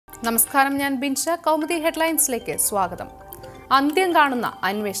നമസ്കാരം, ഞാൻ ബിൻഷ. കൗമുദി ഹെഡ്ലൈൻസിലേക്ക് സ്വാഗതം. അന്ത്യം കാണുന്ന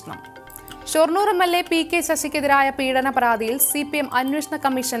അന്വേഷണം. ഷൊർണൂർ എൽ.എ. പി.കെ. ശശിക്കെതിരായ പീഡന പരാതിയിൽ CPM അന്വേഷണ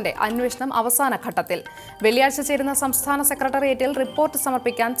കമ്മീഷന്റെ അന്വേഷണം അവസാന ഘട്ടത്തിൽ. വെള്ളിയാഴ്ച ചേരുന്ന സംസ്ഥാന സെക്രട്ടേറിയറ്റിൽ റിപ്പോർട്ട്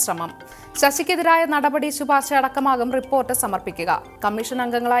സമർപ്പിക്കാൻ ശ്രമം. ശശിക്കെതിരായ നടപടി ശുപാർശ അടക്കമാകും റിപ്പോർട്ട് സമർപ്പിക്കുക. കമ്മീഷൻ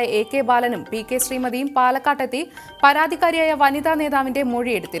അംഗങ്ങളായ AK ബാലനും PK ശ്രീമതിയും പാലക്കാട്ടെത്തി പരാതിക്കാരിയായ വനിതാ നേതാവിന്റെ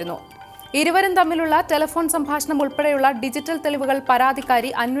മൊഴിയെടുത്തിരുന്നു. ഇരുവരും തമ്മിലുള്ള ടെലിഫോൺ സംഭാഷണം ഉൾപ്പെടെയുള്ള ഡിജിറ്റൽ തെളിവുകൾ പരാതിക്കാരി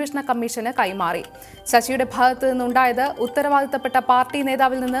അന്വേഷണ കമ്മീഷന് കൈമാറി. ശശിയുടെ ഭാഗത്തു നിന്നുണ്ടായത് ഉത്തരവാദിത്തപ്പെട്ട പാർട്ടി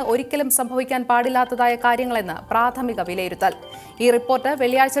നേതാവിൽ നിന്ന് ഒരിക്കലും സംഭവിക്കാൻ പാടില്ലാത്തതായ കാര്യങ്ങളെന്ന് പ്രാഥമിക വിലയിരുത്തൽ. ഈ റിപ്പോർട്ട്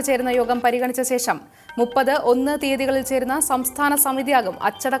വെള്ളിയാഴ്ച ചേരുന്ന യോഗം പരിഗണിച്ച ശേഷം 30-1 തീയതികളിൽ ചേരുന്ന സംസ്ഥാന സമിതിയാകും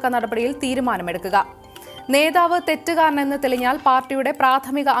അച്ചടക്ക നടപടിയിൽ തീരുമാനമെടുക്കുക. നേതാവ് തെറ്റുകാരനെന്ന് തെളിഞ്ഞാൽ പാർട്ടിയുടെ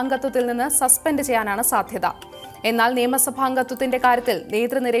പ്രാഥമിക അംഗത്വത്തിൽ നിന്ന് സസ്പെൻഡ് ചെയ്യാനാണ് സാധ്യത. എന്നാൽ നിയമസഭാ അംഗത്വത്തിന്റെ കാര്യത്തിൽ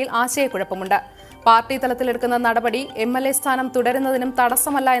നേതൃനിരയിൽ ആശയക്കുഴപ്പമുണ്ട്. പാർട്ടി തലത്തിലെടുക്കുന്ന നടപടി MLA സ്ഥാനം തുടരുന്നതിനും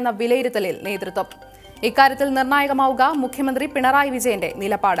തടസമല്ല എന്ന വിലയിരുത്തലിൽ നേതൃത്വം. ഇക്കാര്യത്തിൽ നിർണായകമാവുക മുഖ്യമന്ത്രി പിണറായി വിജയന്റെ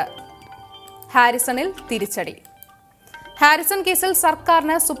നിലപാട്. ഹാരിസണിൽ തിരിച്ചടി. ഹാരിസൺ കേസിൽ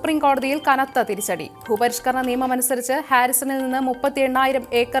സർക്കാരിന് സുപ്രീം കോടതിയിൽ കനത്ത തിരിച്ചടി. ഭൂപരിഷ്കരണ നിയമമനുസരിച്ച് ഹാരിസണിൽ നിന്ന് 38,000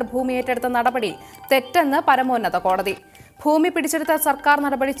 ഏക്കർ ഭൂമി ഏറ്റെടുത്ത നടപടി തെറ്റെന്ന് പരമോന്നത കോടതി. ഭൂമി പിടിച്ചെടുത്ത സർക്കാർ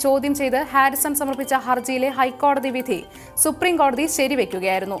നടപടി ചോദ്യം ചെയ്ത് ഹാരിസൺ സമർപ്പിച്ച ഹർജിയിലെ ഹൈക്കോടതി വിധി സുപ്രീം കോടതി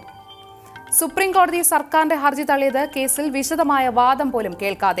ശരിവെക്കുകയായിരുന്നു. സുപ്രീം കോടതി സർക്കാരിന്റെ ഹർജി തള്ളിയത് കേസിൽ വിശദമായ വാദം പോലും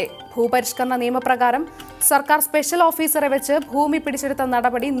കേൾക്കാതെ. ഭൂപരിഷ്കരണ നിയമപ്രകാരം സർക്കാർ സ്പെഷ്യൽ ഓഫീസറെ വെച്ച് ഭൂമി പിടിച്ചെടുത്ത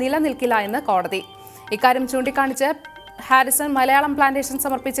നടപടി നിലനിൽക്കില്ല എന്ന് കോടതി. ഇക്കാര്യം ചൂണ്ടിക്കാണിച്ച് ഹാരിസൺ മലയാളം പ്ലാന്റേഷൻ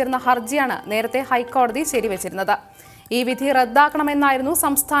സമർപ്പിച്ചിരുന്ന ഹർജിയാണ് നേരത്തെ ഹൈക്കോടതി ശരിവെച്ചിരുന്നത്. ഈ വിധി റദ്ദാക്കണമെന്നായിരുന്നു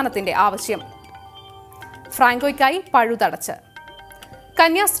സംസ്ഥാനത്തിന്റെ ആവശ്യം. ഫ്രാങ്കോയ്ക്കായി പഴുതടച്ച്.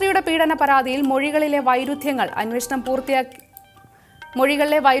 കന്യാസ്ത്രീയുടെ പീഡന പരാതിയിൽ മൊഴികളിലെ വൈരുദ്ധ്യങ്ങളിൽ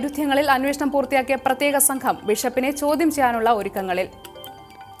അന്വേഷണം പൂർത്തിയാക്കിയ പ്രത്യേക സംഘം ബിഷപ്പിനെ ചോദ്യം ചെയ്യാനുള്ള ഒരുക്കങ്ങളിൽ.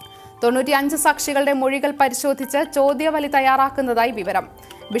 95 സാക്ഷികളുടെ മൊഴികൾ പരിശോധിച്ച് ചോദ്യാവലി തയ്യാറാക്കുന്നതായി വിവരം.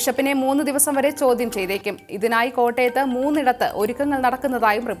 ബിഷപ്പിനെ 3 ദിവസം വരെ ചോദ്യം ചെയ്തേക്കും. ഇതിനായി കോട്ടയത്ത് 3 ഒരുക്കങ്ങൾ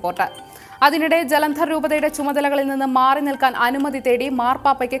നടക്കുന്നതായും റിപ്പോർട്ട്. അതിനിടെ ജലന്ധർ രൂപതയുടെ ചുമതലകളിൽ നിന്ന് മാറി നിൽക്കാൻ അനുമതി തേടി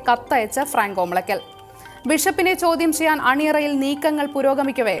മാർപ്പാപ്പയ്ക്ക് കത്തയച്ച ഫ്രാങ്കോ മുളയ്ക്കൽ. ബിഷപ്പിനെ ചോദ്യം ചെയ്യാൻ അണിയറയിൽ നീക്കങ്ങൾ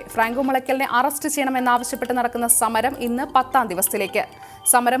പുരോഗമിക്കവേ ഫ്രാങ്കോ മുളയ്ക്കലിനെ അറസ്റ്റ് ചെയ്യണമെന്നാവശ്യപ്പെട്ട് നടക്കുന്ന സമരം ഇന്ന് 10ാം ദിവസത്തിലേക്ക്.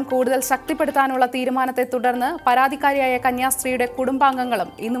 സമരം കൂടുതൽ ശക്തിപ്പെടുത്താനുള്ള തീരുമാനത്തെ തുടർന്ന് പരാതിക്കാരിയായ കന്യാസ്ത്രീയുടെ കുടുംബാംഗങ്ങളും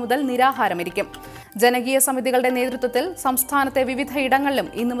ഇന്നു മുതൽ നിരാഹാരമിരിക്കും. ജനകീയ സമിതികളുടെ നേതൃത്വത്തിൽ സംസ്ഥാനത്തെ വിവിധ ഇടങ്ങളിലും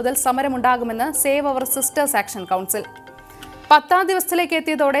ഇന്നു മുതൽ സമരമുണ്ടാകുമെന്ന് സേവ് അവർ സിസ്റ്റേഴ്സ് ആക്ഷൻ കൗൺസിൽ. 10ാം ദിവസത്തിലേക്ക്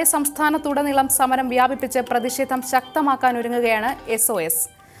എത്തിയതോടെ സംസ്ഥാനത്തുടനീളം സമരം വ്യാപിപ്പിച്ച് പ്രതിഷേധം ശക്തമാക്കാനൊരുങ്ങുകയാണ് SOS.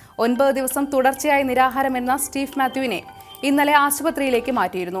 9 ദിവസം തുടർച്ചയായി നിരാഹാരമെന്ന സ്റ്റീവ് മാത്യുവിനെ ഇന്നലെ ആശുപത്രിയിലേക്ക്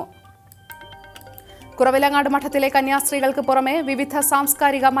മാറ്റിയിരുന്നു. കുറവിലങ്ങാട് മഠത്തിലെ കന്യാസ്ത്രീകൾക്ക് പുറമെ വിവിധ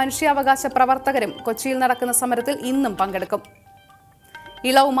സാംസ്കാരിക മനുഷ്യാവകാശ പ്രവർത്തകരും കൊച്ചിയിൽ നടക്കുന്ന സമരത്തിൽ ഇന്നും പങ്കെടുക്കും.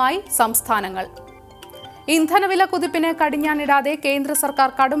 ഇളവുമായി സംസ്ഥാനങ്ങൾ. ഇന്ധനവില കുതിപ്പിന് കടിഞ്ഞാണിടാതെ കേന്ദ്ര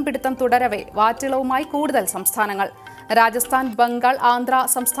സർക്കാർ കടുംപിടുത്തം തുടരവേ വാറ്റിളവുമായി കൂടുതൽ സംസ്ഥാനങ്ങൾ. രാജസ്ഥാൻ, ബംഗാൾ, ആന്ധ്ര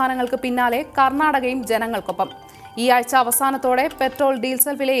സംസ്ഥാനങ്ങൾക്ക് പിന്നാലെ കർണാടകയും ജനങ്ങൾക്കൊപ്പം. ഈ ആഴ്ച അവസാനത്തോടെ പെട്രോൾ,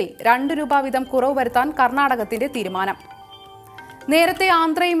 ഡീസൽ വിലയിൽ 2 രൂപ വീതം കുറവ് വരുത്താൻ കർണാടകത്തിന്റെ തീരുമാനം. നേരത്തെ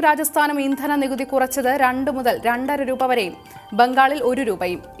ആന്ധ്രയും രാജസ്ഥാനും ഇന്ധന നികുതി കുറച്ചത് 2 മുതൽ 2.5 രൂപ വരെയും ബംഗാളിൽ 1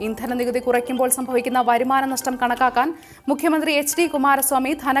 രൂപയും. ഇന്ധന നികുതി കുറയ്ക്കുമ്പോൾ സംഭവിക്കുന്ന വരുമാന നഷ്ടം കണക്കാക്കാൻ മുഖ്യമന്ത്രി HD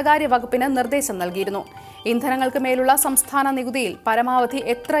കുമാരസ്വാമി ധനകാര്യ വകുപ്പിന് നിർദ്ദേശം നൽകിയിരുന്നു. ഇന്ധനങ്ങൾക്ക് മേലുള്ള സംസ്ഥാന നികുതിയിൽ പരമാവധി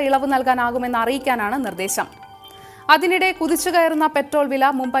എത്ര ഇളവ് നൽകാനാകുമെന്ന് അറിയിക്കാനാണ് നിർദ്ദേശം. അതിനിടെ കുതിച്ചുകയറുന്ന പെട്രോൾ വില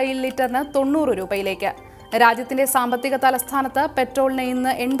മുംബൈയിൽ ലിറ്ററിന് 90 രൂപയിലേക്ക്. രാജ്യത്തിന്റെ സാമ്പത്തിക തലസ്ഥാനത്ത് പെട്രോളിന്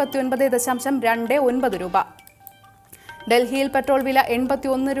ഇന്ന് 89.29 രൂപ. ഡൽഹിയിൽ പെട്രോൾ വില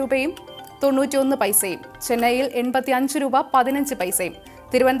 81 രൂപയും 91 പൈസയും. ചെന്നൈയിൽ 85 രൂപ 15 പൈസയും.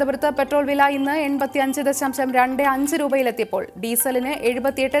 തിരുവനന്തപുരത്ത് പെട്രോൾ വില ഇന്ന് 85.25 രൂപയിലെത്തിയപ്പോൾ ഡീസലിന്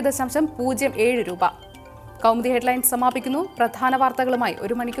 78.07 രൂപ. കൗമുദി ഹെഡ്ലൈൻസ് സമാപിക്കുന്നു. പ്രധാന വാർത്തകളുമായി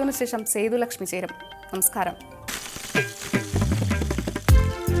 1 മണിക്കൂറിന് ശേഷം സേതുലക്ഷ്മി ചേരും. നമസ്കാരം.